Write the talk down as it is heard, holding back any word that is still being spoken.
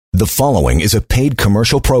The following is a paid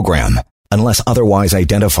commercial program. Unless otherwise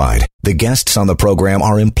identified, the guests on the program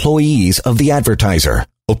are employees of the advertiser.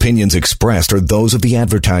 Opinions expressed are those of the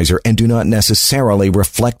advertiser and do not necessarily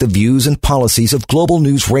reflect the views and policies of Global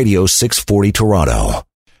News Radio 640 Toronto.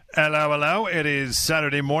 Hello. It is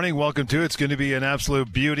Saturday morning. Welcome to it. It's going to be an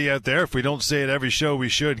absolute beauty out there. If we don't say it every show, we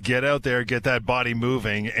should get out there, get that body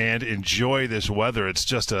moving, and enjoy this weather. It's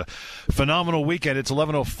just a phenomenal weekend. It's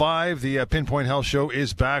 11:05. The PinPoint Health Show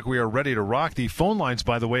is back. We are ready to rock. The phone lines,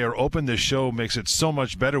 by the way, are open. This show makes it so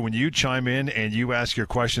much better when you chime in and you ask your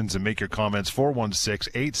questions and make your comments.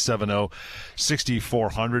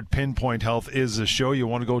 416-870-6400. PinPoint Health is the show. You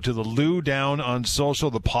want to go to the Lou Down on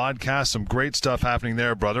social, the podcast. Some great stuff happening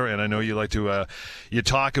there, brother. And I know you like to you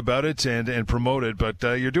talk about it and promote it, but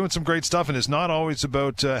you're doing some great stuff, and it's not always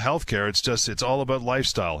about healthcare. It's all about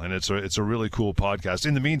lifestyle, and it's a really cool podcast.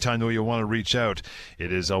 In the meantime, though, you want to reach out.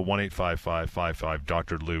 It is 1-855-55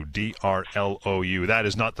 Dr. Lou, DRLOU. That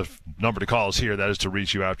is not the number to call us here. That is to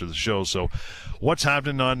reach you after the show. So, what's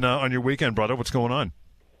happening on your weekend, brother? What's going on?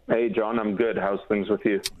 Hey, John. I'm good. How's things with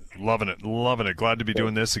you? Loving it. Glad to be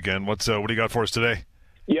doing this again. What do you got for us today?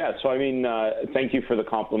 Yeah, so thank you for the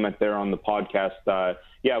compliment there on the podcast. I've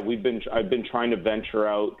been trying to venture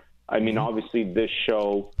out. Obviously this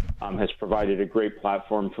show has provided a great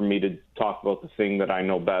platform for me to talk about the thing that I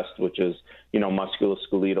know best, which is,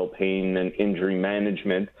 musculoskeletal pain and injury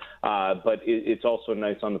management. But it's also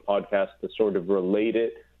nice on the podcast to sort of relate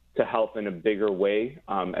it to health in a bigger way,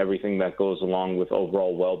 everything that goes along with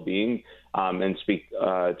overall well-being, and speak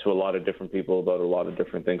to a lot of different people about a lot of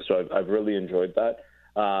different things. So I've really enjoyed that.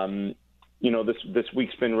 This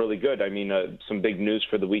week's been really good. Some big news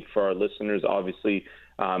for the week for our listeners. Obviously,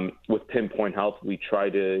 with PinPoint Health, we try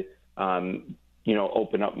to,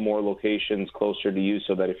 open up more locations closer to you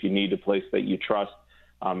so that if you need a place that you trust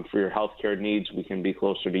for your healthcare needs, we can be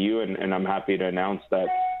closer to you. And I'm happy to announce that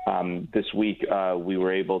this week we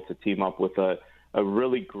were able to team up with a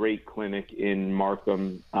really great clinic in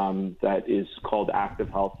Markham that is called Active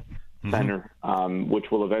Health Center,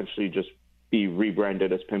 which will eventually just be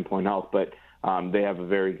rebranded as PinPoint Health, but they have a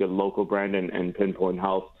very good local brand, and PinPoint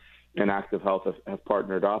Health and Active Health have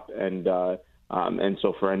partnered up, and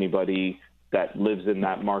so for anybody that lives in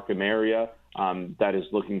that Markham area that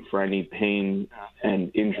is looking for any pain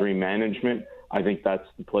and injury management, I think that's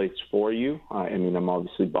the place for you. I'm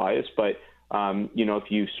obviously biased, but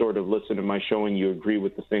if you sort of listen to my show and you agree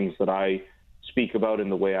with the things that I speak about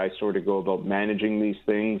and the way I sort of go about managing these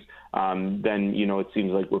things, then, it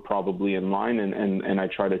seems like we're probably in line, and I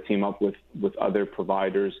try to team up with other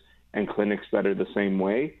providers and clinics that are the same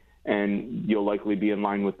way, and you'll likely be in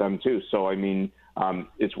line with them too. So,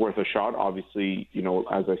 it's worth a shot. Obviously,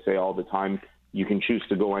 as I say all the time, you can choose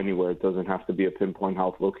to go anywhere. It doesn't have to be a PinPoint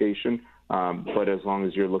Health location, but as long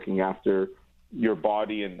as you're looking after your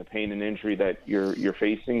body and the pain and injury that you're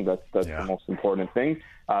facing, that's the most important thing.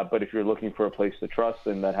 But if you're looking for a place to trust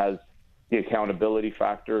and that has the accountability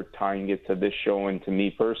factor, tying it to this show and to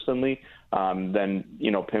me personally, then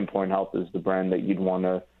PinPoint Health is the brand that you'd want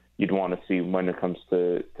to see when it comes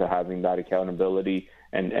to having that accountability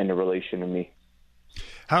and a relation to me.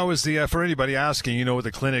 How is for anybody asking, with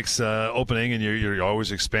the clinics opening and you're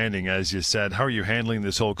always expanding, as you said, how are you handling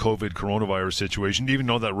this whole COVID coronavirus situation? Even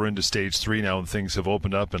though that we're into stage 3 now and things have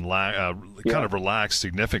opened up and kind of relaxed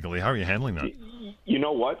significantally, how are you handling that? You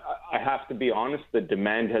know what? I have to be honest. The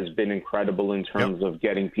demand has been incredible in terms of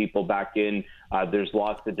getting people back in. There's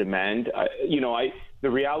lots of demand. The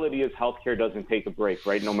reality is healthcare doesn't take a break,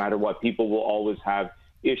 right? No matter what, people will always have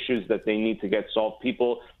issues that they need to get solved.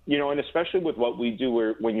 People, and especially with what we do,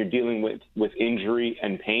 where when you're dealing with injury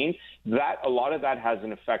and pain, that a lot of that has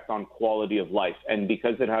an effect on quality of life. And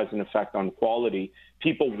because it has an effect on quality,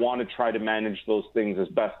 people want to try to manage those things as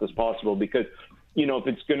best as possible, because if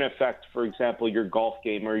it's going to affect, for example, your golf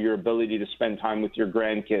game or your ability to spend time with your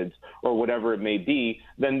grandkids or whatever it may be,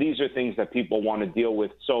 then these are things that people want to deal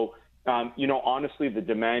with. So, honestly, the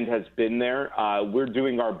demand has been there. We're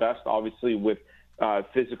doing our best, obviously, with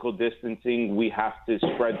physical distancing. We have to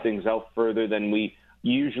spread things out further than we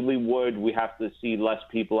usually would. We have to see less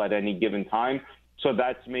people at any given time. So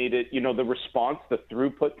that's made it, the response, the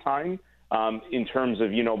throughput time in terms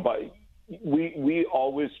of, but we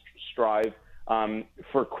always strive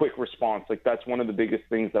for quick response. Like, that's one of the biggest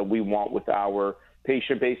things that we want with our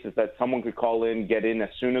patient base, is that someone could call in, get in as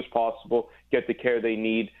soon as possible, get the care they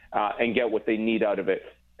need, and get what they need out of it.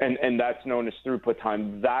 And that's known as throughput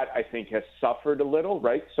time. That, I think, has suffered a little,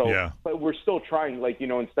 right? So, but we're still trying,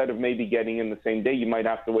 instead of maybe getting in the same day, you might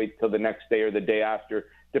have to wait till the next day or the day after,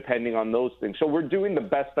 depending on those things. So we're doing the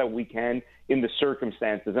best that we can in the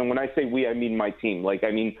circumstances. And when I say we, I mean my team.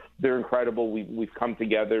 They're incredible. We've come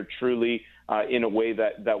together truly in a way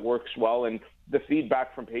that works well. And the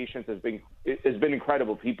feedback from patients has been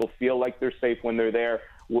incredible. People feel like they're safe when they're there.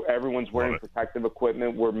 Everyone's wearing protective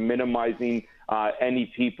equipment. We're minimizing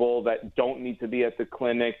any people that don't need to be at the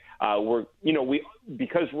clinic.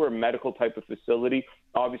 Because we're a medical type of facility,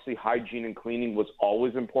 obviously hygiene and cleaning was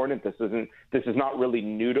always important. This is not really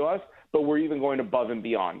new to us, but we're even going above and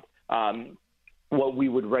beyond what we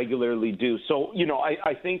would regularly do. So,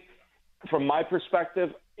 I think from my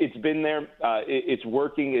perspective, it's been there. It's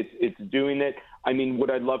working. It's doing it. I mean, would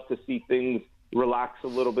I love to see things relax a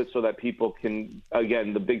little bit so that people can,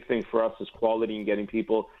 again, the big thing for us is quality and getting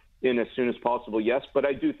people in as soon as possible. Yes, but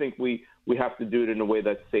I do think we have to do it in a way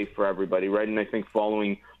that's safe for everybody, right? And I think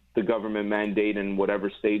following the government mandate and whatever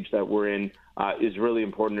stage that we're in is really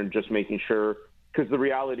important, and just making sure, because the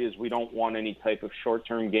reality is we don't want any type of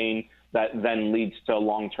short-term gain that then leads to a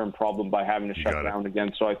long-term problem by having to shut down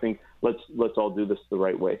again. So I think let's all do this the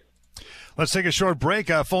right way. Let's take a short break.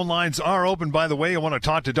 Phone lines are open, by the way. I want to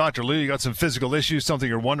talk to Dr. Lou. You got some physical issues, something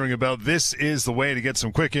you're wondering about. This is the way to get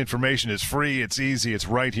some quick information. It's free. It's easy. It's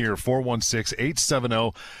right here.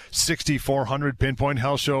 416-870-6400. Pinpoint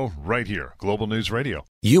Health Show right here. Global News Radio.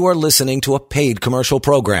 You are listening to a paid commercial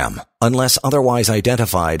program. Unless otherwise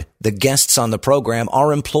identified, the guests on the program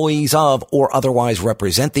are employees of or otherwise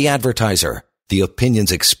represent the advertiser. The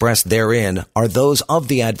opinions expressed therein are those of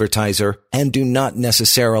the advertiser and do not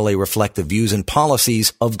necessarily reflect the views and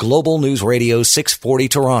policies of Global News Radio 640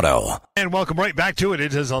 Toronto. And welcome right back to it.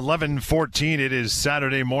 It is 11:14. It is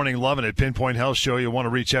Saturday morning. Loving it. Pinpoint Health Show. You want to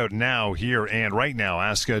reach out now, here, and right now.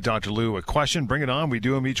 Ask Dr. Lou a question. Bring it on. We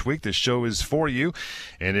do them each week. This show is for you,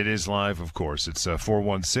 and it is live, of course. It's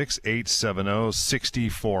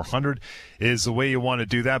 416-870-6400 is the way you want to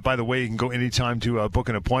do that. By the way, you can go anytime to book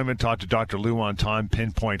an appointment. Talk to Dr. Lou on time,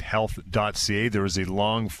 pinpointhealth.ca. There is a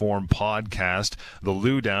long-form podcast, The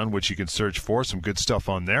Lou Down, which you can search for. Some good stuff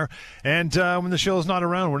on there. And when the show's not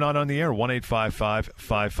around, we're not on the air.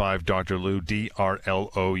 1-855-55 Lou,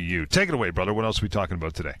 DRLOU. Take it away, brother. What else are we talking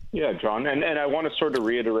about today? Yeah, John, and I want to sort of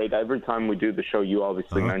reiterate, every time we do the show, you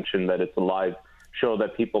obviously mentioned that it's a live show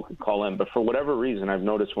that people could call in. But for whatever reason, I've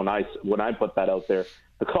noticed when I put that out there,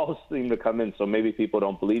 the calls seem to come in, so maybe people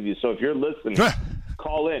don't believe you. So if you're listening,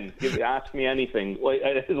 call in, ask me anything,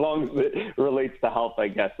 as long as it relates to health, I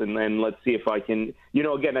guess, and then let's see if I can,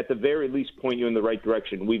 again, at the very least, point you in the right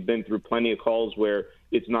direction. We've been through plenty of calls where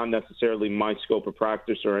it's not necessarily my scope of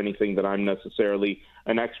practice or anything that I'm necessarily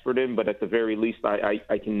an expert in, but at the very least,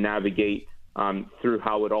 I can navigate through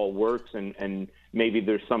how it all works, and maybe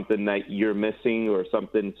there's something that you're missing or some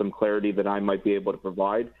clarity that I might be able to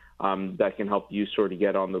provide that can help you sort of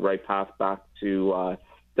get on the right path back to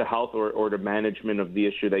health or to management of the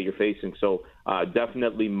issue that you're facing. So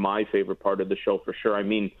definitely my favorite part of the show for sure. I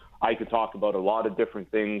mean, I could talk about a lot of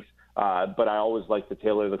different things, but I always like to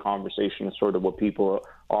tailor the conversation to sort of what people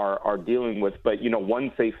are dealing with. But,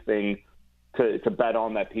 one safe thing to bet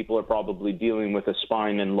on that people are probably dealing with is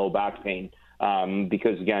spine and low back pain.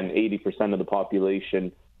 Because, again, 80% of the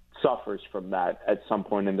population suffers from that at some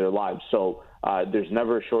point in their lives. So there's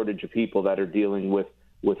never a shortage of people that are dealing with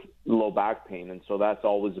low back pain. And so that's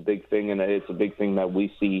always a big thing, and it's a big thing that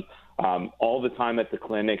we see all the time at the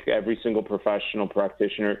clinic. Every single professional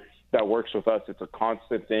practitioner that works with us, it's a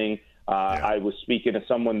constant thing. I was speaking to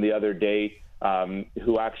someone the other day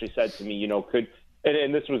who actually said to me,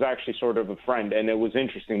 and this was actually sort of a friend, and it was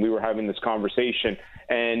interesting. We were having this conversation,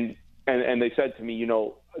 and they said to me,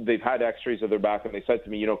 they've had x-rays of their back, and they said to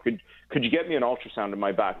me, could you get me an ultrasound of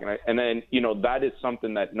my back? And then, that is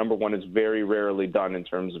something that, number one, is very rarely done in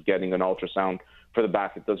terms of getting an ultrasound for the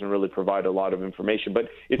back. It doesn't really provide a lot of information, but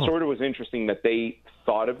it sort of was interesting that they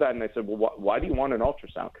thought of that. And I said, well, why do you want an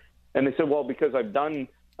ultrasound? And they said, well, because I've done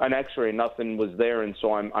an x-ray, nothing was there. And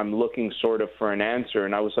so I'm looking sort of for an answer.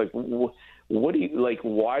 And I was like, what do you like?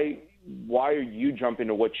 Why are you jumping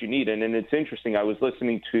to what you need? And it's interesting. I was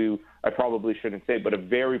listening to, I probably shouldn't say, but a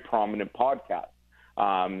very prominent podcast,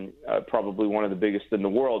 probably one of the biggest in the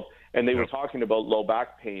world. And they were talking about low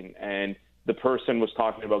back pain, and the person was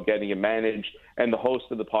talking about getting it managed. And the host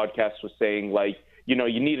of the podcast was saying, you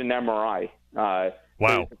need an MRI to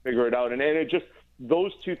figure it out. And it just,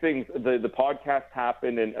 those two things, the podcast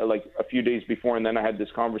happened and a few days before, and then I had this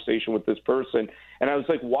conversation with this person, and I was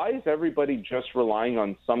like, why is everybody just relying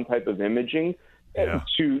on some type of imaging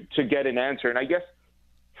to get an answer? And I guess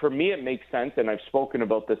for me it makes sense, and I've spoken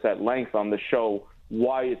about this at length on the show,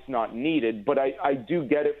 why it's not needed, but I do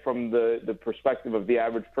get it from the perspective of the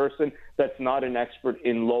average person that's not an expert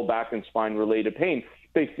in low back and spine related pain.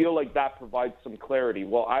 they feel like that provides some clarity.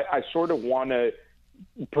 Well, I sort of want to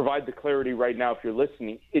provide the clarity right now if you're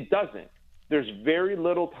listening. It doesn't. There's very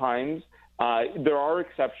little times. There are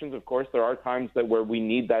exceptions, of course. There are times where we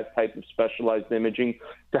need that type of specialized imaging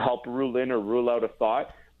to help rule in or rule out a thought.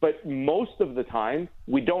 But most of the time,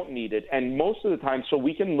 we don't need it. And most of the time, so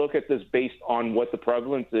we can look at this based on what the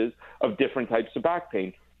prevalence is of different types of back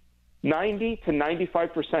pain. 90 to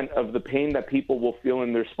 95% of the pain that people will feel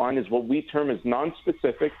in their spine is what we term as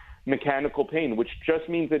nonspecific mechanical pain, which just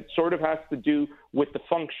means it sort of has to do with the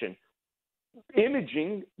function.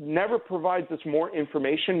 Imaging never provides us more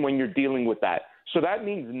information when you're dealing with that. So that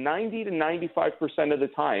means 90 to 95% of the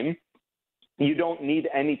time, you don't need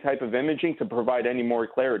any type of imaging to provide any more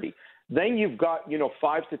clarity. Then you've got,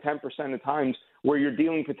 5 to 10% of times where you're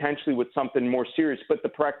dealing potentially with something more serious, but the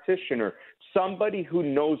practitioner, somebody who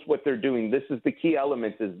knows what they're doing, this is the key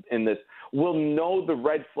element in this, will know the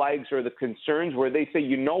red flags or the concerns where they say,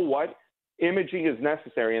 you know what, imaging is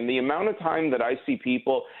necessary. And the amount of time that I see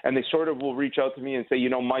people and they sort of will reach out to me and say,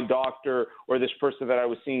 my doctor or this person that I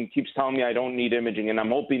was seeing keeps telling me I don't need imaging and I'm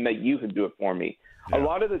hoping that you could do it for me. Yeah. A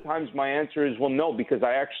lot of the times my answer is, well, no, because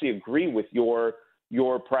I actually agree with your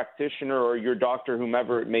practitioner or your doctor,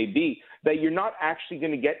 whomever it may be, that you're not actually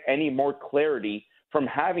going to get any more clarity from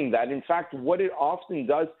having that. In fact, what it often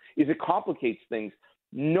does is it complicates things.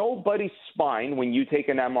 Nobody's spine, when you take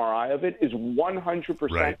an MRI of it, is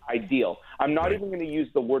 100% ideal. I'm not even going to use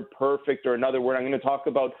the word perfect or another word. I'm going to talk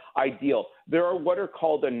about ideal. There are what are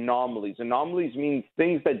called anomalies. Anomalies mean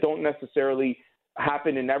things that don't necessarily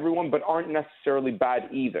happen in everyone, but aren't necessarily bad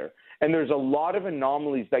either. And there's a lot of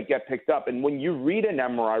anomalies that get picked up. And when you read an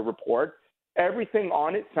MRI report, everything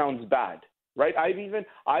on it sounds bad, right? I've even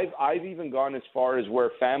gone as far as where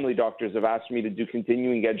family doctors have asked me to do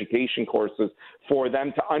continuing education courses for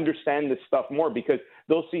them to understand this stuff more, because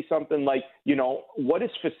they'll see something like, what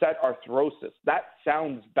is facet arthrosis? That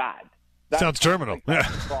sounds bad. That sounds terminal. Like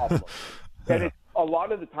that's a problem. And it's a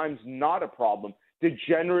lot of the times not a problem.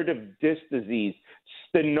 Degenerative disc disease,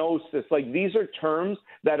 stenosis, like these are terms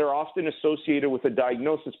that are often associated with a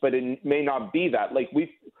diagnosis, but it may not be that. Like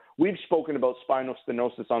we've spoken about spinal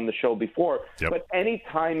stenosis on the show before, but any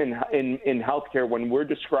time in healthcare when we're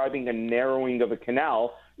describing a narrowing of a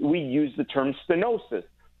canal, we use the term stenosis.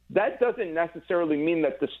 That doesn't necessarily mean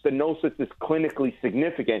that the stenosis is clinically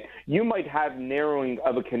significant. You might have narrowing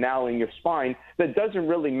of a canal in your spine that doesn't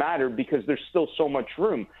really matter because there's still so much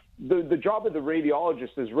room. The job of the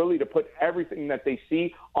radiologist is really to put everything that they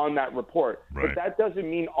see on that report. Right. But that doesn't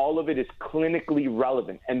mean all of it is clinically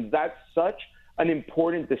relevant. And that's such an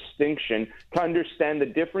important distinction to understand the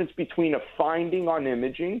difference between a finding on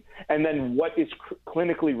imaging and then what is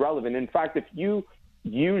clinically relevant. In fact, if you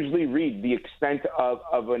usually read the extent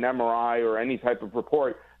of an MRI or any type of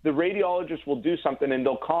report, the radiologist will do something and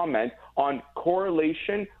they'll comment on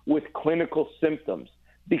correlation with clinical symptoms,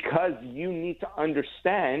 because you need to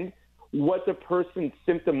understand what the person's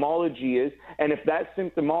symptomology is and if that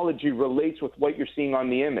symptomology relates with what you're seeing on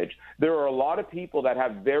the image. There are a lot of people that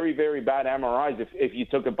have very, very bad MRIs if you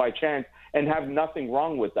took it by chance and have nothing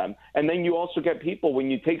wrong with them. And then you also get people,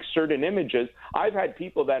 when you take certain images, I've had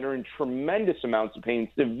people that are in tremendous amounts of pain,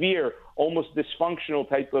 severe, almost dysfunctional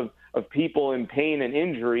type of people in pain and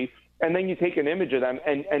injury, and then you take an image of them,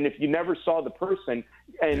 and if you never saw the person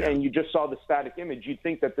and you just saw the static image, you'd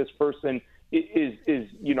think that this person is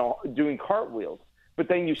doing cartwheels. But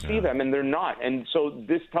then you see them and they're not. And so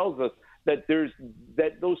this tells us that those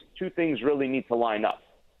two things really need to line up.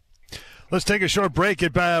 Let's take a short break,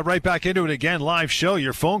 get right back into it again. Live show.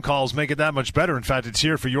 Your phone calls make it that much better. In fact, it's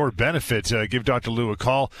here for your benefit. Give Dr. Lou a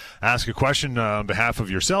call. Ask a question on behalf of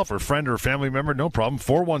yourself or friend or family member. No problem.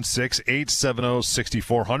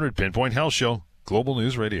 416-870-6400. Pinpoint Health Show. Global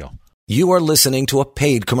News Radio. You are listening to a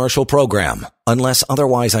paid commercial program. Unless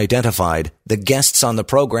otherwise identified, the guests on the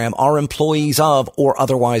program are employees of or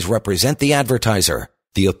otherwise represent the advertiser.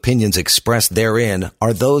 The opinions expressed therein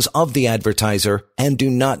are those of the advertiser and do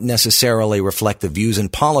not necessarily reflect the views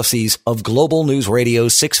and policies of Global News Radio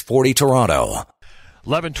 640 Toronto.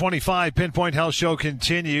 11:25, Pinpoint Health Show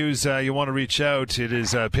continues. You want to reach out. It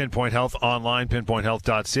is Pinpoint Health online,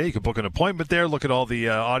 pinpointhealth.ca. You can book an appointment there. Look at all the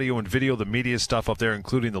audio and video, the media stuff up there,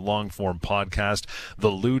 including the long-form podcast. The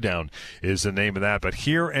Lowdown is the name of that. But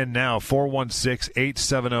here and now,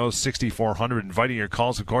 416-870-6400. Inviting your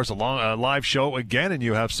calls, of course, a live show again, and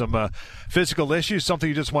you have some physical issues, something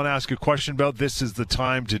you just want to ask a question about. This is the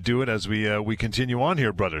time to do it as we continue on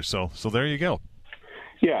here, brother. So there you go.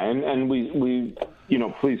 Yeah, and we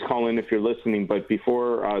please call in if you're listening. But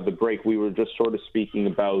before the break, we were just sort of speaking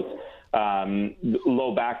about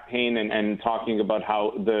low back pain and talking about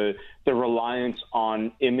how the reliance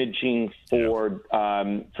on imaging for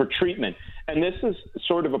treatment. And this is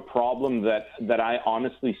sort of a problem that I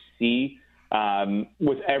honestly see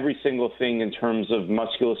with every single thing in terms of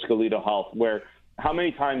musculoskeletal health, where how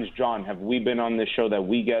many times, John, have we been on this show that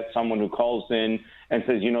we get someone who calls in and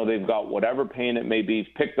says, they've got whatever pain it may be,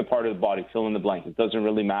 pick the part of the body, fill in the blank, it doesn't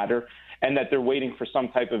really matter, and that they're waiting for some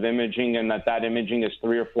type of imaging and that imaging is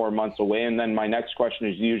 3 or 4 months away. And then my next question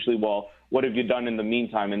is usually, well, what have you done in the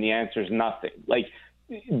meantime? And the answer is nothing. Like,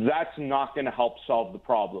 that's not going to help solve the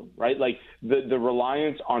problem, right? Like the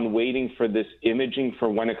reliance on waiting for this imaging for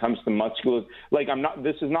when it comes to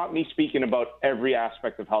this is not me speaking about every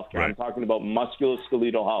aspect of healthcare. Right. I'm talking about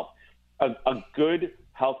musculoskeletal health. A good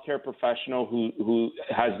healthcare professional who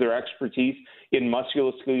has their expertise in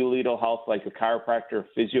musculoskeletal health, like a chiropractor or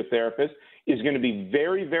physiotherapist, is going to be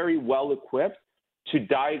very, very well equipped to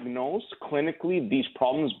diagnose clinically these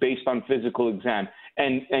problems based on physical exam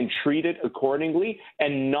and treat it accordingly,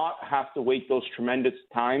 and not have to wait those tremendous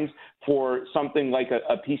times for something like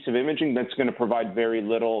a piece of imaging that's going to provide very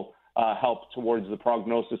little help towards the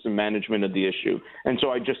prognosis and management of the issue. And so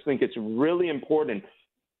I just think it's really important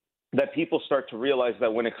that people start to realize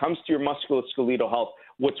that when it comes to your musculoskeletal health,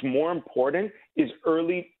 what's more important is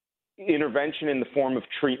early intervention in the form of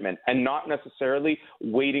treatment and not necessarily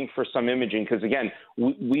waiting for some imaging. Because again,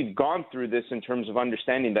 we've gone through this in terms of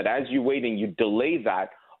understanding that as you wait and you delay that,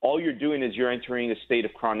 all you're doing is you're entering a state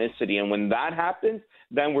of chronicity. And when that happens,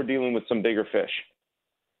 then we're dealing with some bigger fish.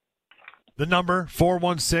 The number,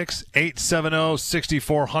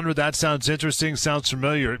 416-870-6400. That sounds interesting, sounds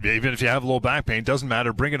familiar. Even if you have low back pain, doesn't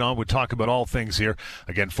matter. Bring it on. We'll talk about all things here.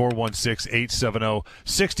 Again,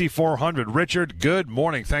 416-870-6400. Richard, good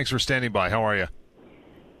morning. Thanks for standing by. How are you?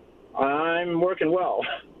 I'm working well.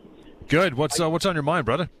 Good. What's on your mind,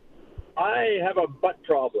 brother? I have a butt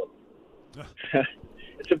problem.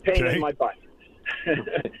 It's a pain in my butt.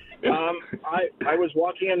 I was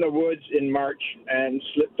walking in the woods in March and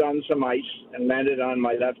slipped on some ice and landed on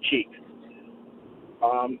my left cheek.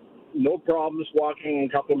 No problems walking a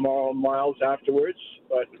couple more miles afterwards,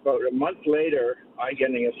 but about a month later, I'm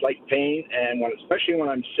getting a slight pain, and especially when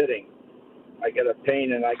I'm sitting, I get a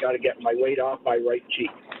pain, and I got to get my weight off my right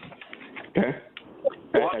cheek. Okay.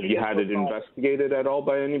 Have you had it investigated at all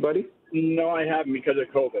by anybody? No, I haven't because of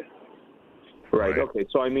COVID. Right. Okay.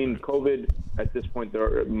 So, I mean, COVID, at this point,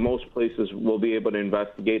 most places will be able to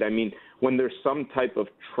investigate. I mean, when there's some type of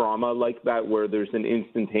trauma like that, where there's an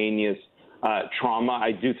instantaneous trauma,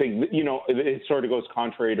 I do think, it sort of goes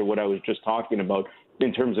contrary to what I was just talking about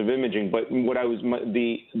in terms of imaging. But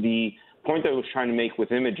the point I was trying to make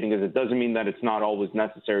with imaging is it doesn't mean that it's not always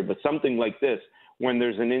necessary, but something like this, when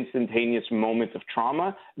there's an instantaneous moment of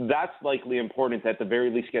trauma, that's likely important to at the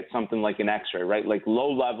very least get something like an x-ray, right? Like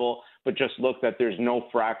low level, but just look that there's no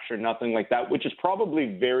fracture, nothing like that, which is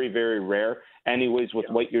probably very, very rare anyways with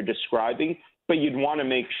what you're describing. But you'd want to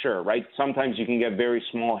make sure, right? Sometimes you can get very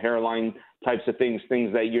small hairline types of things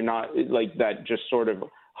that you're not like that just sort of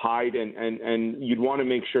hide, and you'd want to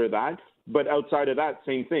make sure that. But outside of that,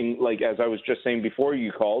 same thing, like as I was just saying before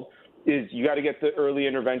you called, is you got to get the early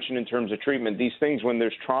intervention in terms of treatment. These things, when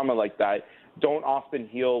there's trauma like that, don't often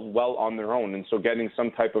heal well on their own. And so getting some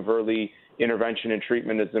type of early intervention and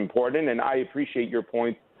treatment is important. And I appreciate your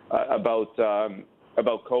point about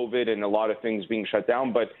COVID and a lot of things being shut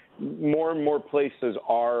down. But more and more places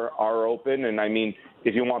are open. And I mean,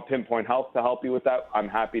 if you want PinPoint Health to help you with that, I'm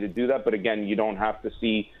happy to do that. But again, you don't have to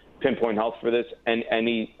see PinPoint Health for this. And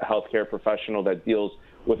any healthcare professional that deals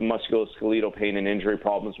with musculoskeletal pain and injury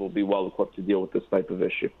problems will be well equipped to deal with this type of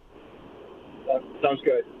issue. Sounds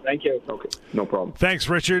good. Thank you. Okay, no problem. Thanks,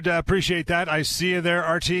 Richard. Appreciate that. I see you there,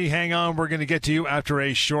 RT. Hang on. We're going to get to you after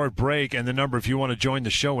a short break. And the number, if you want to join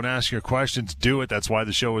the show and ask your questions, do it. That's why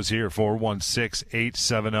the show is here,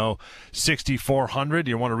 416-870-6400.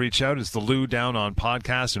 You want to reach out, it's the Lou Down on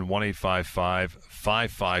podcast and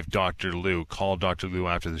 1-855-55-Dr. Lou. Call Dr. Lou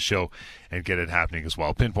after the show and get it happening as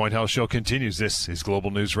well. PinPoint Health Show continues. This is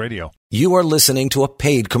Global News Radio. You are listening to a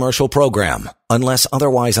paid commercial program. Unless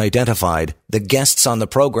otherwise identified, the guests on the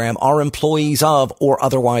program are employees of or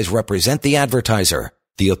otherwise represent the advertiser.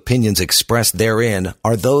 The opinions expressed therein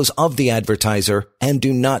are those of the advertiser and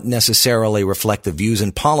do not necessarily reflect the views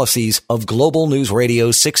and policies of Global News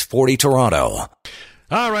Radio 640 Toronto.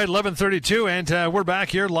 All right, 11:32, and we're back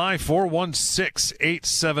here live,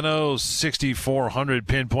 416-870-6400,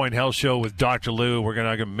 PinPoint Health Show with Dr. Lou. We're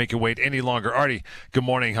not going to make you wait any longer. Artie, good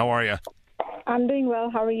morning. How are you? I'm doing well.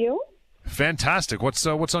 How are you? Fantastic. What's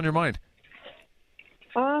on your mind?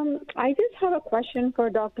 I just have a question for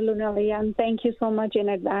Dr. Lunelli, and thank you so much in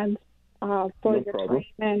advance for No your problem.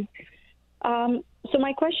 time. And so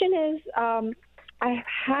my question is, I've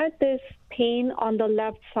had this pain on the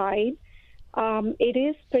left side. It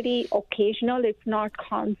is pretty occasional; it's not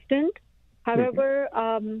constant. However,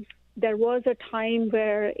 there was a time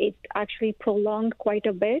where it actually prolonged quite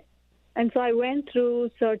a bit, and so I went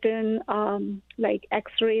through certain like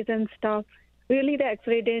X-rays and stuff. Really, the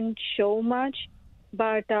X-ray didn't show much,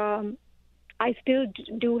 but I still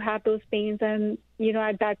do have those pains. And,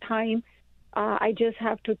 at that time, I just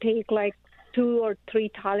have to take like 2 or 3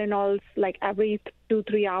 Tylenols like every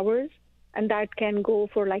 2-3 hours. And that can go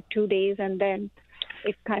for like 2 days, and then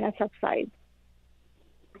it kind of subsides.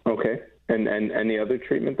 Okay. And any other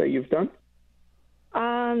treatment that you've done?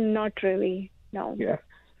 Not really, no. Yeah.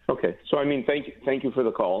 Okay. So, thank you for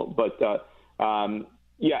the call. But,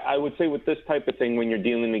 yeah, I would say with this type of thing, when you're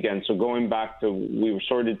dealing again, so going back to, we were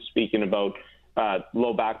sort of speaking about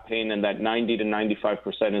low back pain, and that 90 to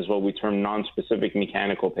 95% is what we term non-specific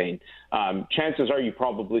mechanical pain. Chances are you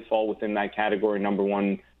probably fall within that category, number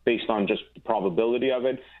one, based on just the probability of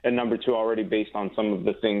it, and number two, already based on some of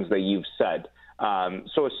the things that you've said.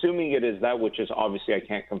 So assuming it is that, which is obviously I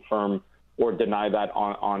can't confirm or deny that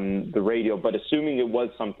on the radio, but assuming it was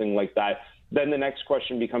something like that, then the next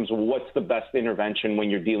question becomes, what's the best intervention when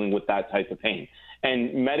you're dealing with that type of pain?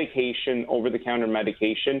 And medication, over-the-counter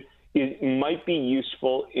medication, might be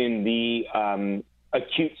useful in the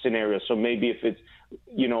acute scenario. So maybe if it's,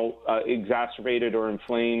 exacerbated or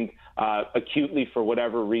inflamed acutely for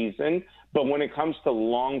whatever reason. But when it comes to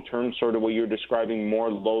long-term, sort of what you're describing, more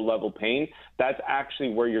low-level pain, that's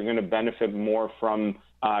actually where you're going to benefit more from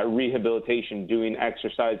rehabilitation, doing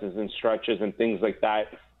exercises and stretches and things like that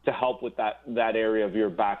to help with that area of your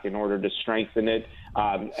back in order to strengthen it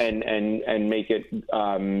and make it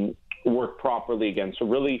work properly again. So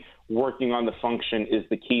really working on the function is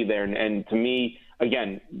the key there. And to me,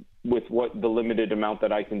 again, with what the limited amount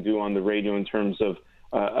that I can do on the radio in terms of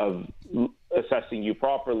assessing you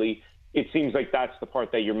properly, it seems like that's the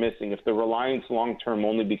part that you're missing. If the reliance long-term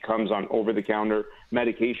only becomes on over-the-counter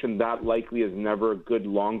medication, that likely is never a good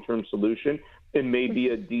long-term solution. It may be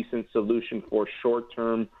a decent solution for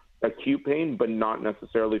short-term acute pain, but not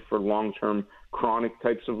necessarily for long-term chronic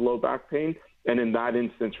types of low back pain. And in that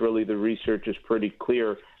instance, really, the research is pretty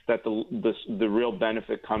clear that the real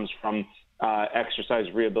benefit comes from exercise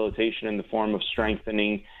rehabilitation in the form of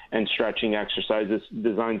strengthening and stretching exercises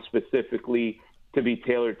designed specifically to be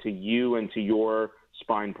tailored to you and to your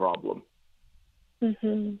spine problem.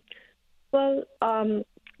 Mm-hmm. Well,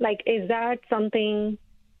 is that something,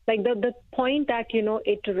 like the point that,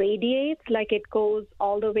 it radiates, like it goes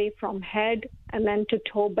all the way from head and then to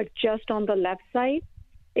toe, but just on the left side?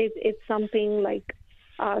 It's something like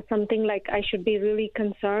I should be really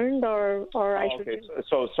concerned, or I should. Okay,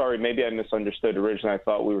 so sorry, maybe I misunderstood. Originally, I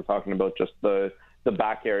thought we were talking about just the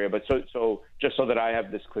back area, but so just so that I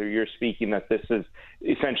have this clear, you're speaking that this is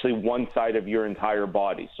essentially one side of your entire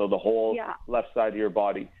body, so the whole left side of your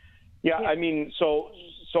body. Yeah, I mean, so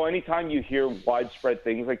anytime you hear widespread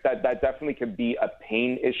things like that, that definitely could be a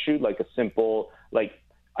pain issue, like a simple, like.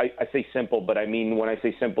 I say simple, but I mean, when I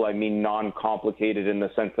say simple, I mean non-complicated in the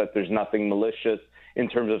sense that there's nothing malicious in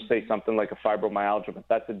terms of, say, something like a fibromyalgia, but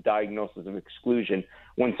that's a diagnosis of exclusion.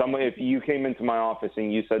 If you came into my office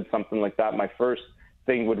and you said something like that, my first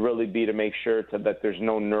thing would really be to make sure that there's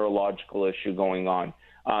no neurological issue going on.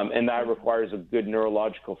 And that requires a good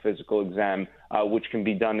neurological physical exam, which can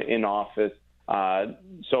be done in office.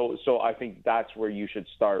 So I think that's where you should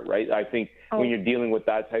start, right? I think when you're dealing with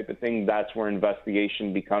that type of thing, that's where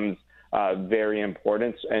investigation becomes very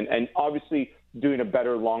important. And obviously doing a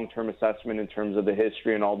better long-term assessment in terms of the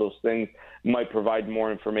history and all those things might provide more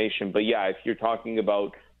information. But yeah, if you're talking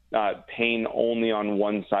about pain only on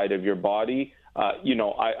one side of your body,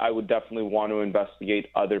 I would definitely want to investigate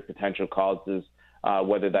other potential causes,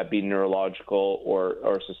 whether that be neurological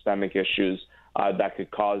or systemic issues. That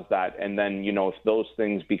could cause that. And then, if those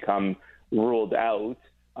things become ruled out,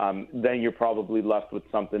 then you're probably left with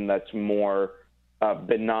something that's more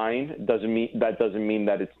benign. That doesn't mean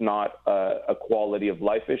that it's not a quality of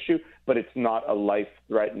life issue, but it's not a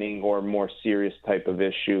life-threatening or more serious type of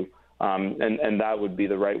issue. And that would be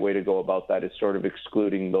the right way to go about that, is sort of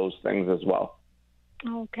excluding those things as well.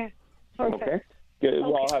 Okay. Perfect. Okay. Good.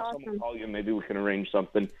 Well, I'll have someone call you. Maybe we can arrange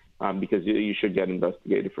something because you should get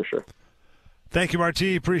investigated for sure. Thank you,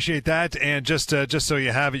 Marty. Appreciate that. And just so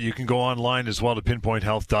you have it, you can go online as well to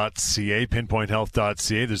pinpointhealth.ca,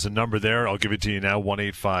 pinpointhealth.ca. There's a number there. I'll give it to you now,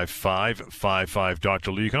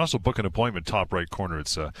 1-855-55-Dr. Lou. You can also book an appointment, top right corner.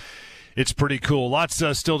 It's It's pretty cool. Lots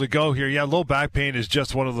still to go here. Yeah, low back pain is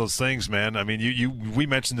just one of those things, man. I mean, we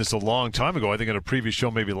mentioned this a long time ago, I think in a previous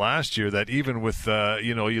show maybe last year, that even with,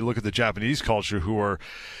 you look at the Japanese culture who are,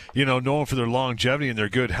 known for their longevity and their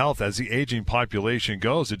good health, as the aging population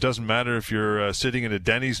goes, it doesn't matter if you're sitting in a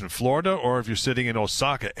Denny's in Florida or if you're sitting in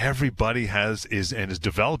Osaka. Everybody is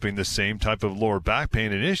developing the same type of lower back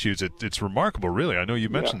pain and issues. It's remarkable, really. I know you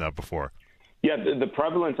mentioned that before. Yeah, the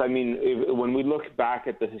prevalence, I mean, when we look back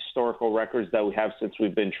at the historical records that we have since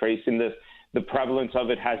we've been tracing this, the prevalence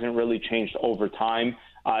of it hasn't really changed over time.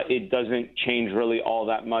 It doesn't change really all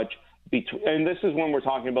that much. And this is when we're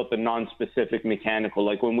talking about the non-specific mechanical.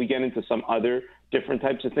 Like when we get into some other different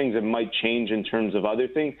types of things, it might change in terms of other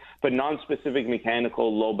things. But non-specific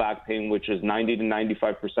mechanical low back pain, which is 90 to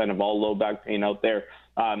 95% of all low back pain out there,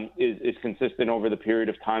 is consistent over the period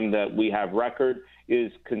of time that we have record,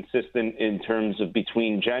 is consistent in terms of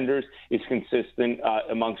between genders, is consistent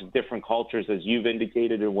amongst different cultures, as you've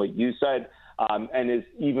indicated and what you said, and is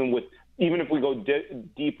even if we go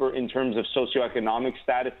deeper in terms of socioeconomic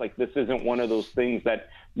status, like this isn't one of those things that,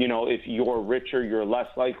 if you're richer, you're less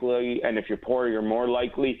likely, and if you're poorer, you're more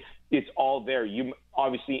likely. It's all there. You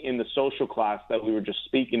obviously, in the social class that we were just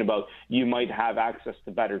speaking about, you might have access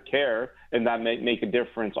to better care, and that may make a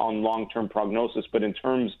difference on long-term prognosis. But in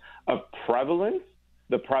terms of prevalence,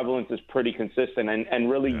 the prevalence is pretty consistent. And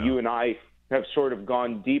really, you and I have sort of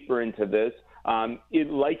gone deeper into this. It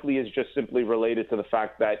likely is just simply related to the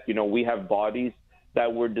fact that, we have bodies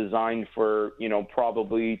that were designed for,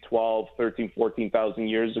 probably 12, 13, 14,000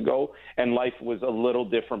 years ago. And life was a little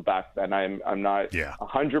different back then. I'm not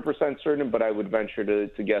 100% certain, but I would venture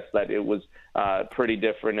to guess that it was pretty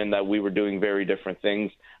different and that we were doing very different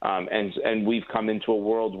things. And we've come into a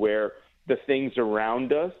world where the things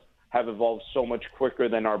around us have evolved so much quicker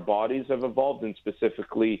than our bodies have evolved, and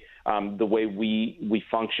specifically the way we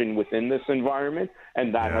function within this environment.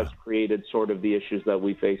 And that has created sort of the issues that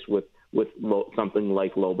we face with something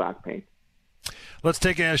like low back pain. Let's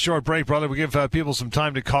take a short break, brother. We give people some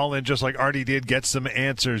time to call in, just like Artie did. Get some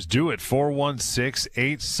answers. Do it.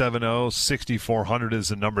 416-870-6400 is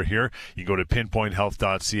the number here. You can go to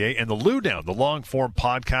pinpointhealth.ca. And the Lou Down, the long-form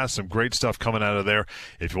podcast, some great stuff coming out of there.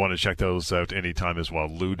 If you want to check those out anytime as well,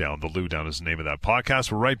 Lou Down. The Lou Down is the name of that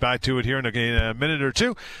podcast. We're right back to it here in a minute or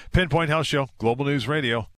two. Pinpoint Health Show, Global News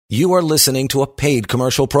Radio. You are listening to a paid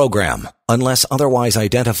commercial program. Unless otherwise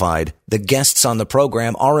identified, the guests on the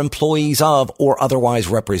program are employees of or otherwise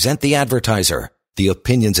represent the advertiser. The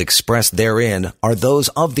opinions expressed therein are those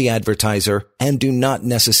of the advertiser and do not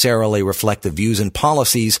necessarily reflect the views and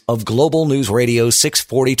policies of Global News Radio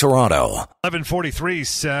 640 Toronto.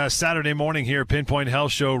 11:43 Saturday morning here, Pinpoint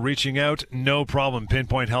Health Show, reaching out, no problem.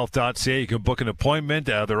 PinpointHealth.ca. You can book an appointment.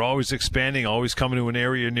 They're always expanding, always coming to an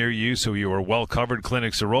area near you, so you are well covered.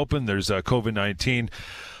 Clinics are open. There's COVID-19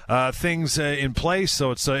 things in place,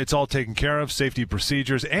 so it's all taken care of, safety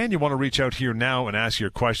procedures, and you want to reach out here now and ask your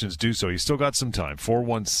questions, do so. You still got some time.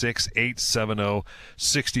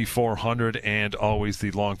 416-870-6400, and always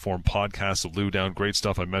the long-form podcast of Lou Down. Great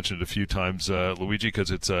stuff. I mentioned it a few times, Luigi,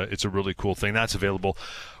 because it's a really cool thing. That's available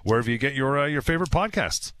wherever you get your favorite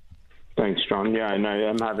podcasts. Thanks, John. Yeah, and I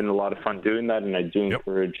am having a lot of fun doing that, and I do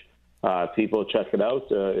encourage people check it out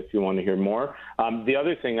if you want to hear more. The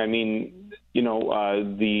other thing, I mean,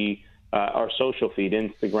 our social feed,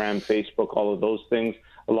 Instagram, Facebook, all of those things,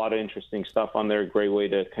 a lot of interesting stuff on there. Great way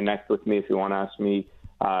to connect with me if you want to ask me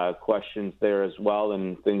questions there as well,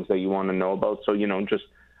 and things that you want to know about. So, just,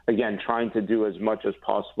 again, trying to do as much as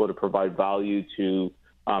possible to provide value to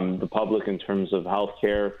the public in terms of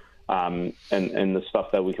healthcare and the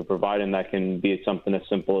stuff that we can provide. And that can be something as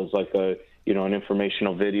simple as like an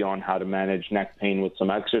informational video on how to manage neck pain with some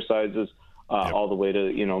exercises, all the way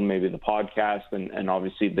to, maybe the podcast and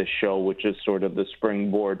obviously this show, which is sort of the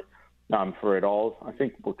springboard for it all. I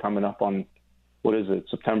think we're coming up on, what is it?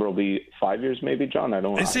 September will be 5 years maybe, John?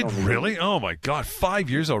 Is it really? Oh my God, 5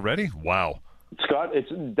 years already? Wow. Scott, it's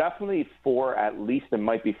definitely 4 at least. It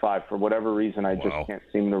might be 5 for whatever reason. I just can't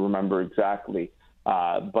seem to remember exactly.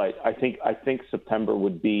 But I think September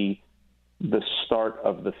would be the start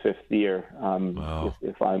of the 5th year. I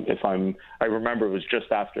remember it was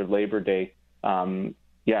just after Labor Day.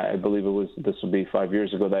 I believe this will be 5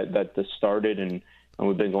 years ago that this started, and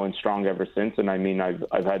we've been going strong ever since. And I mean,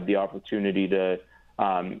 I've had the opportunity to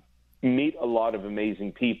meet a lot of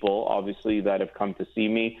amazing people, obviously, that have come to see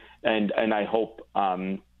me, and I hope.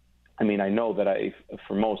 I know that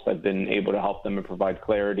for most, I've been able to help them and provide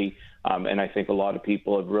clarity, and I think a lot of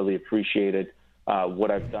people have really appreciated what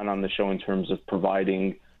I've done on the show in terms of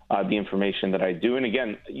providing the information that I do. And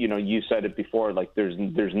again, you said it before, like there's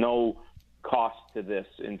no cost to this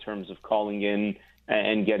in terms of calling in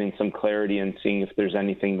and getting some clarity and seeing if there's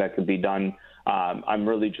anything that could be done. I'm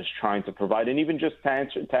really just trying to provide, and even just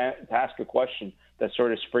to ask a question that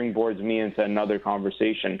sort of springboards me into another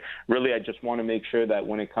conversation. Really, I just want to make sure that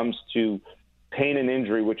when it comes to pain and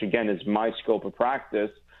injury, which again is my scope of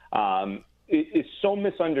practice, it's so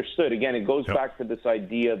misunderstood. Again, it goes back to this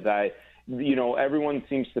idea that, everyone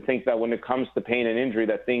seems to think that when it comes to pain and injury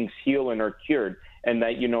that things heal and are cured, and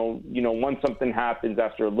that, once something happens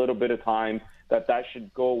after a little bit of time, that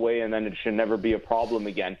should go away and then it should never be a problem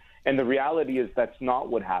again. And the reality is that's not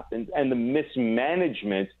what happens. And the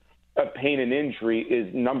mismanagement of pain and injury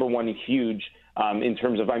is, number one, huge in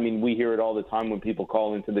terms of, we hear it all the time when people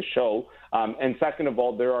call into the show. And second of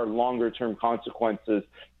all, there are longer-term consequences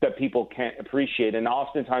that people can't appreciate. And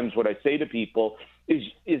oftentimes what I say to people is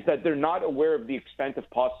that they're not aware of the extent of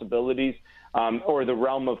possibilities or the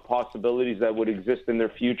realm of possibilities that would exist in their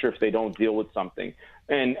future if they don't deal with something.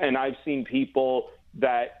 And I've seen people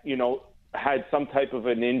that, had some type of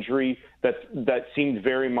an injury that seemed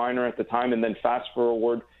very minor at the time, and then fast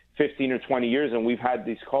forward 15 or 20 years, and we've had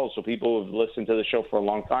these calls. So people who have listened to the show for a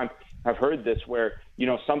long time have heard this, where,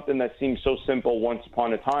 something that seems so simple once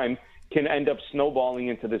upon a time can end up snowballing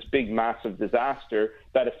into this big, massive disaster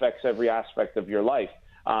that affects every aspect of your life.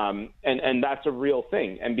 And that's a real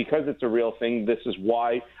thing. And because it's a real thing, this is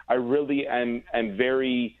why I really am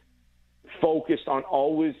very focused on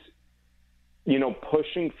always,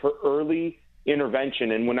 pushing for early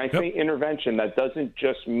intervention. And when I say intervention, that doesn't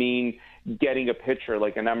just mean getting a picture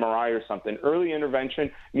like an MRI or something. Early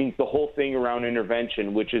intervention means the whole thing around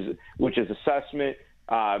intervention, which is assessment,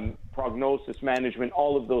 prognosis, management,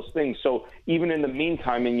 all of those things. So even in the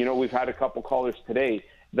meantime, and we've had a couple callers today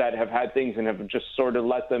that have had things and have just sort of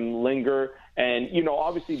let them linger. And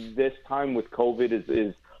obviously this time with COVID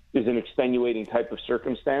is an extenuating type of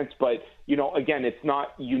circumstance, but again, it's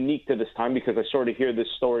not unique to this time, because I sort of hear this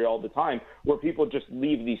story all the time where people just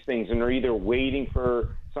leave these things and are either waiting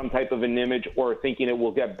for some type of an image or thinking it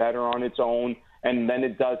will get better on its own, and then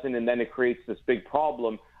it doesn't, and then it creates this big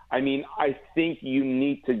problem. I think you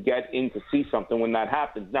need to get in to see something when that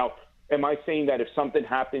happens. Now, am I saying that if something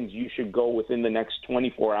happens, you should go within the next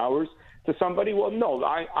 24 hours to somebody? Well, no,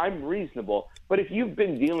 I'm reasonable. But if you've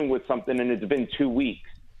been dealing with something and it's been 2 weeks,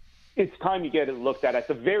 it's time you get it looked at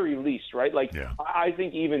the very least, right? I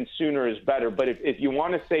think even sooner is better. But if you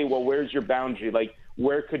want to say, well, where's your boundary?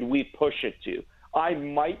 Where could we push it to? I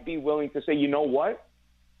might be willing to say, you know what?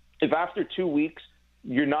 If after 2 weeks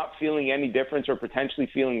you're not feeling any difference or potentially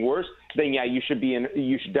feeling worse, then yeah, you should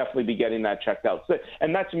definitely be getting that checked out. So,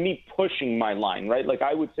 and that's me pushing my line, right?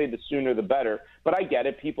 I would say the sooner the better, but I get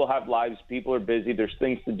it. People have lives, people are busy, there's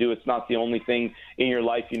things to do. It's not the only thing in your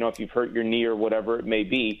life, if you've hurt your knee or whatever it may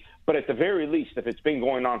be. But at the very least, if it's been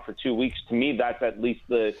going on for 2 weeks, to me, that's at least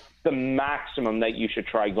the maximum that you should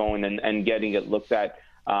try going and getting it looked at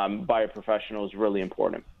by a professional is really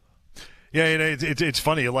important. Yeah, it's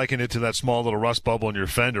funny. You liken it to that small little rust bubble in your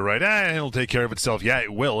fender, right? It'll take care of itself. Yeah,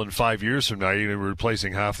 it will. In 5 years from now, you're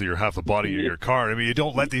replacing half the body of your car. You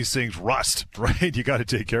don't let these things rust, right? You got to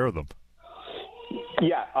take care of them.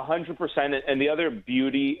 Yeah, 100%. And the other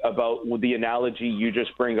beauty about the analogy you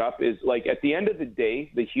just bring up is, at the end of the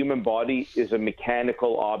day, the human body is a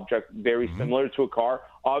mechanical object, very similar to a car,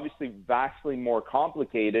 obviously vastly more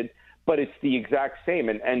complicated, but it's the exact same.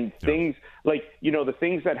 And things the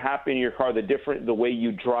things that happen in your car, the way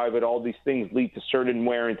you drive it, all these things lead to certain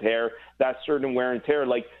wear and tear. That certain wear and tear,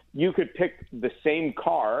 you could pick the same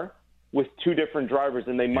car with two different drivers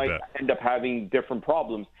and they might end up having different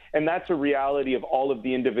problems. And that's a reality of all of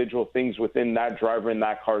the individual things within that driver and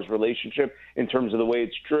that car's relationship in terms of the way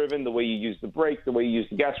it's driven, the way you use the brake, the way you use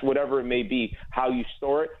the gas, whatever it may be, how you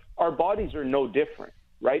store it. Our bodies are no different,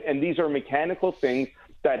 right? And these are mechanical things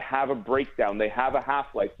that have a breakdown. They have a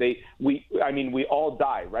half-life. We all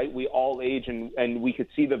die, right? We all age, and we could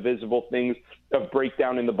see the visible things of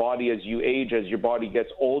breakdown in the body as you age, as your body gets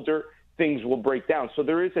older, things will break down. So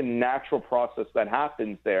there is a natural process that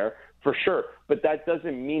happens there for sure, but that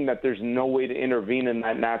doesn't mean that there's no way to intervene in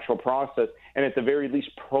that natural process and at the very least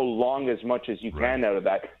prolong as much as you can out of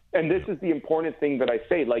that. And this is the important thing that I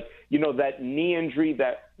say, that knee injury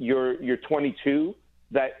that you're 22,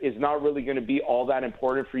 that is not really going to be all that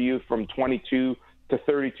important for you from 22 to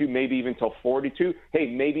 32, maybe even till 42. Hey,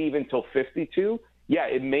 maybe even till 52. Yeah,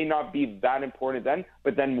 it may not be that important then,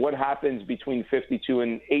 but then what happens between 52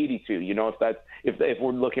 and 82? If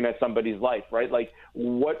we're looking at somebody's life, right?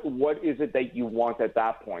 What is it that you want at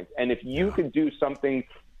that point? And if you could do something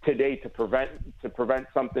today to prevent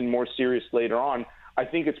something more serious later on, I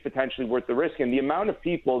think it's potentially worth the risk. And the amount of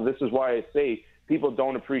people, this is why I say people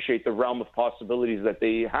don't appreciate the realm of possibilities that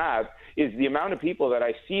they have, is the amount of people that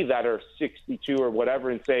I see that are 62 or whatever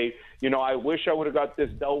and say, I wish I would have got this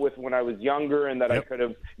dealt with when I was younger and that I could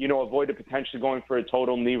have, avoided potentially going for a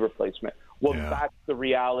total knee replacement. Well, that's the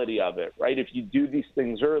reality of it, right? If you do these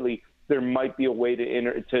things early, there might be a way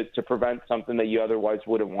to prevent something that you otherwise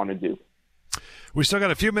wouldn't want to do. We still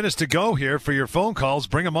got a few minutes to go here for your phone calls.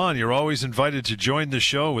 Bring them on. You're always invited to join the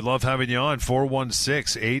show. We love having you on.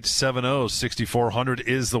 416-870-6400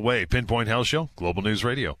 is the way. PinPoint Health Show, Global News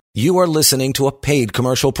Radio. You are listening to a paid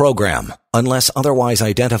commercial program. Unless otherwise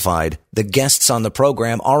identified, the guests on the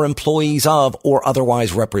program are employees of or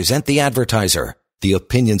otherwise represent the advertiser. The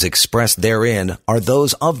opinions expressed therein are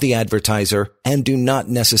those of the advertiser and do not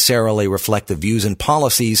necessarily reflect the views and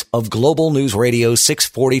policies of Global News Radio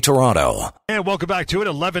 640 Toronto. And welcome back to it.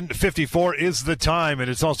 11:54 is the time,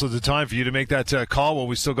 and it's also the time for you to make that call. Well,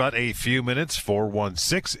 we still got a few minutes.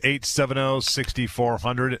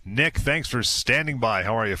 416-870-6400. Nick, thanks for standing by.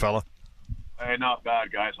 How are you, fella? Hey, not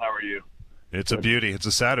bad, guys. How are you? It's a beauty. It's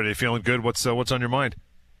a Saturday. Feeling good. What's on your mind?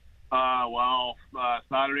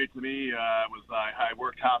 Saturday to me was I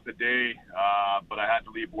worked half the day, but I had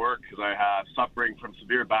to leave work because I had suffering from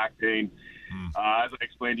severe back pain. As I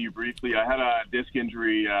explained to you briefly, I had a disc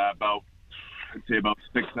injury about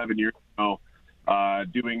 6-7 years ago,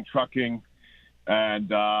 doing trucking,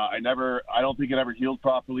 and I don't think it ever healed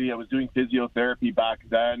properly. I was doing physiotherapy back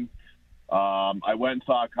then. I went and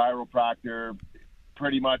saw a chiropractor.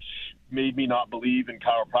 Pretty much made me not believe in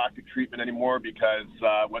chiropractic treatment anymore because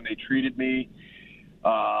when they treated me,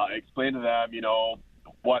 I explained to them,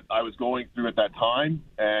 what I was going through at that time.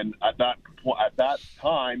 And at that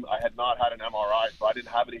time, I had not had an MRI, so I didn't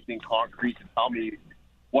have anything concrete to tell me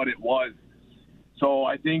what it was. So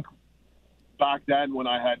I think back then when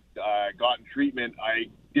I had gotten treatment, I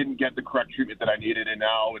didn't get the correct treatment that I needed, and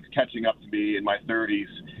now it's catching up to me in my 30s.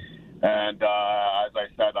 And as I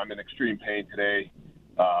said, I'm in extreme pain today.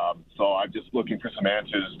 So I'm just looking for some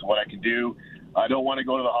answers as to what I can do. I don't want to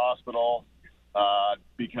go to the hospital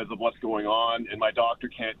because of what's going on, and my doctor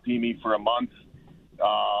can't see me for a month.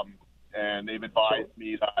 And they've advised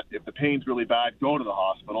me that if the pain's really bad, go to the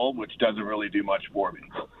hospital, which doesn't really do much for me.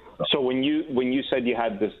 So when you said you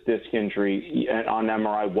had this disc injury on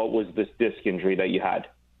MRI, what was this disc injury that you had?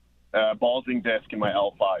 Bulging disc in my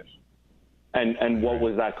L5. And what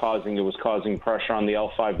was that causing? It was causing pressure on the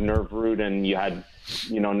L5 nerve root, and you had,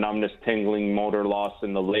 numbness, tingling, motor loss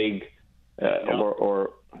in the leg,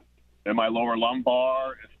 or in my lower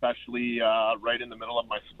lumbar, especially right in the middle of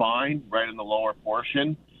my spine, right in the lower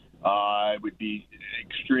portion. It would be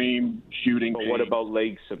extreme shooting pain. But what about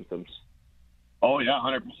leg symptoms? Oh yeah,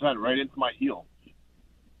 100%, right into my heel.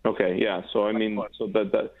 Okay, yeah. So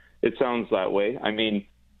that it sounds that way. I mean,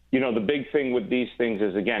 the big thing with these things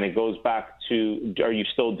is, again, it goes back to, are you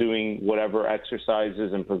still doing whatever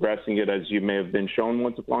exercises and progressing it as you may have been shown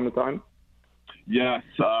once upon a time? Yes.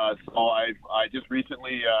 So I just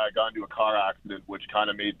recently got into a car accident, which kind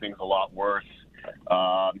of made things a lot worse.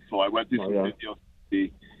 So I went through some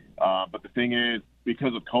physiotherapy. But the thing is,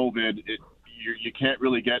 because of COVID, you can't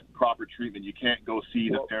really get proper treatment. You can't go see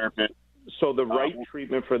the therapist. So the right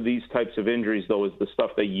treatment for these types of injuries, though, is the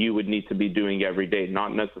stuff that you would need to be doing every day,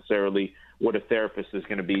 not necessarily what a therapist is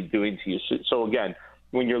going to be doing to you. So again,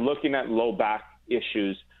 when you're looking at low back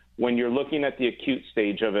issues, when you're looking at the acute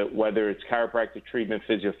stage of it, whether it's chiropractic treatment,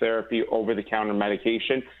 physiotherapy, over-the-counter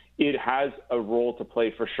medication, it has a role to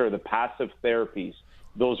play for sure. The passive therapies,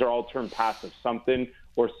 those are all termed passive, something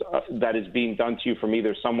or that is being done to you from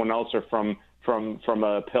either someone else or from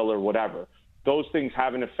a pill or whatever. Those things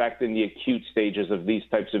have an effect in the acute stages of these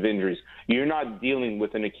types of injuries. You're not dealing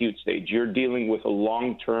with an acute stage. You're dealing with a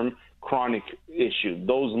long-term chronic issue.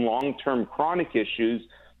 Those long-term chronic issues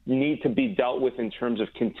need to be dealt with in terms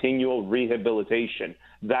of continual rehabilitation.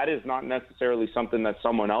 That is not necessarily something that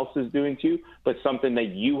someone else is doing to you, but something that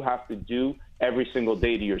you have to do every single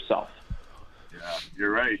day to yourself. Yeah,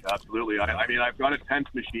 you're right. Absolutely. I mean, I've got a TENS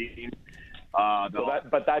machine.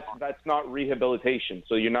 But that's not rehabilitation.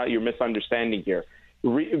 So you're misunderstanding here.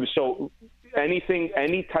 So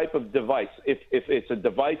any type of device, if it's a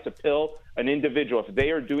device, a pill, an individual, if they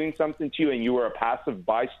are doing something to you and you are a passive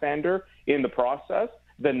bystander in the process,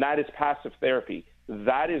 then that is passive therapy.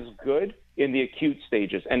 That is good in the acute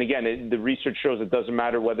stages. And again, the research shows it doesn't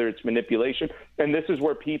matter whether it's manipulation. And this is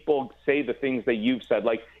where people say the things that you've said,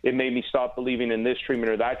 like it made me stop believing in this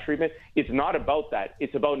treatment or that treatment. It's not about that.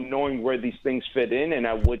 It's about knowing where these things fit in and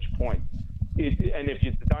at which point. And if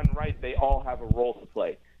it's done right, they all have a role to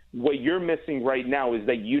play. What you're missing right now is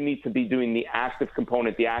that you need to be doing the active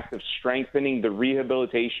component, the active strengthening, the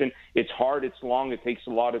rehabilitation. It's hard, it's long, it takes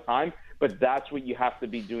a lot of time. but that's what you have to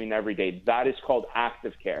be doing every day. That is called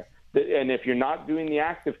active care. And if you're not doing the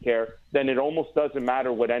active care, then it almost doesn't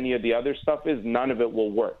matter what any of the other stuff is. None of it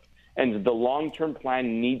will work. And the long-term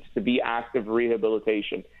plan needs to be active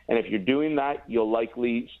rehabilitation. And if you're doing that, you'll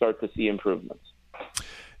likely start to see improvements.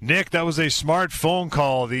 Nick, that was a smart phone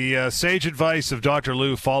call. The sage advice of Dr.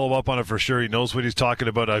 Lou, follow up on it for sure. He knows what he's talking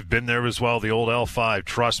about. I've been there as well, the old L5.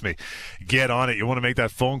 Trust me. Get on it. You want to make that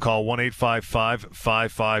phone call,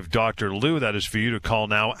 1-855-55 Lou. That is for you to call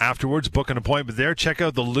now. Afterwards, book an appointment there. Check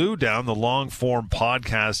out the Lou Down, the long-form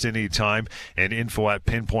podcast anytime, and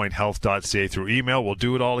info@pinpointhealth.ca through email. We'll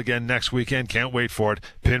do it all again next weekend. Can't wait for it.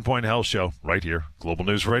 Pinpoint Health Show right here, Global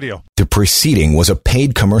News Radio. The preceding was a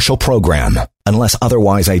paid commercial program. Unless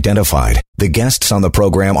otherwise identified, the guests on the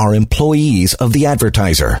program are employees of the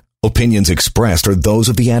advertiser. Opinions expressed are those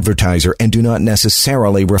of the advertiser and do not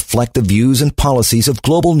necessarily reflect the views and policies of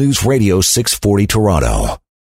Global News Radio 640 Toronto.